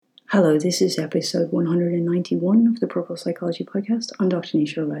Hello, this is episode 191 of the Purple Psychology Podcast. I'm Dr.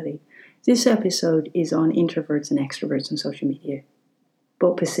 Nisha O'Reilly. This episode is on introverts and extroverts on social media,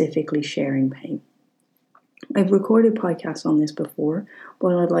 but specifically sharing pain. I've recorded podcasts on this before,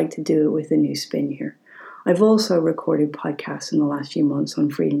 but I'd like to do it with a new spin here. I've also recorded podcasts in the last few months on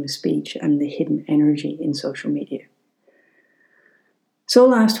freedom of speech and the hidden energy in social media. So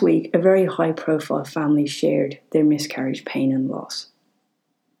last week, a very high-profile family shared their miscarriage pain and loss.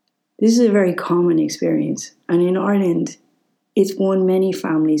 This is a very common experience, and in Ireland, it's one many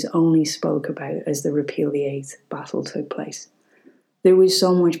families only spoke about as the Repeal the Eighth battle took place. There was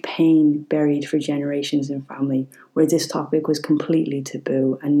so much pain buried for generations in family where this topic was completely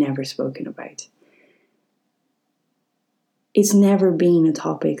taboo and never spoken about. It's never been a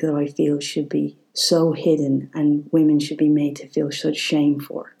topic that I feel should be so hidden and women should be made to feel such shame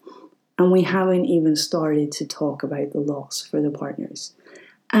for. And we haven't even started to talk about the loss for the partners.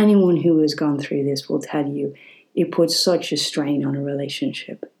 Anyone who has gone through this will tell you it puts such a strain on a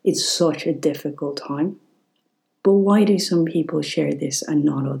relationship. It's such a difficult time. But why do some people share this and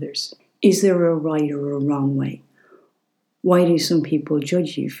not others? Is there a right or a wrong way? Why do some people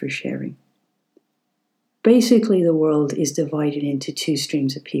judge you for sharing? Basically, the world is divided into two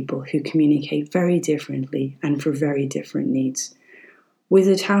streams of people who communicate very differently and for very different needs, with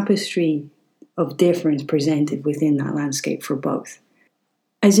a tapestry of difference presented within that landscape for both.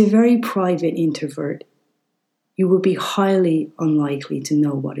 As a very private introvert, you would be highly unlikely to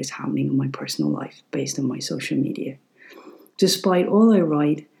know what is happening in my personal life based on my social media. Despite all I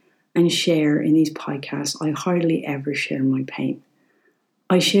write and share in these podcasts, I hardly ever share my pain.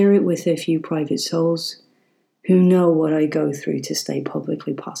 I share it with a few private souls who know what I go through to stay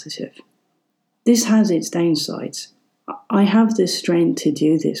publicly positive. This has its downsides. I have the strength to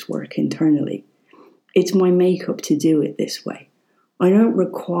do this work internally. It's my makeup to do it this way. I don't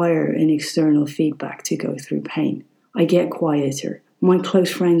require an external feedback to go through pain. I get quieter. My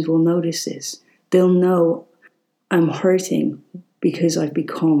close friends will notice this. They'll know I'm hurting because I've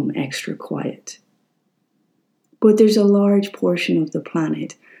become extra quiet. But there's a large portion of the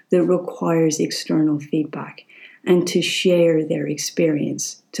planet that requires external feedback and to share their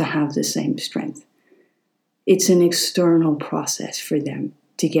experience to have the same strength. It's an external process for them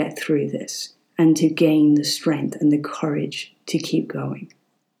to get through this and to gain the strength and the courage to keep going.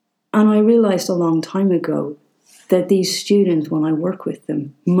 And I realized a long time ago that these students, when I work with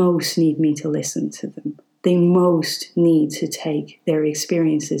them, most need me to listen to them. They most need to take their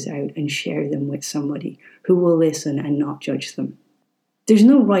experiences out and share them with somebody who will listen and not judge them. There's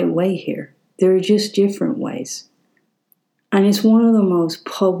no right way here. There are just different ways. And it's one of the most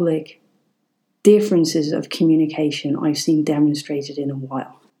public differences of communication I've seen demonstrated in a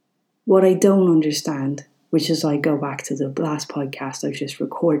while. What I don't understand, which is I go back to the last podcast I've just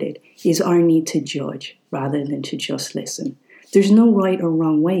recorded, is our need to judge rather than to just listen. There's no right or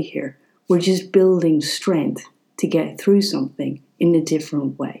wrong way here. We're just building strength to get through something in a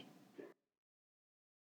different way.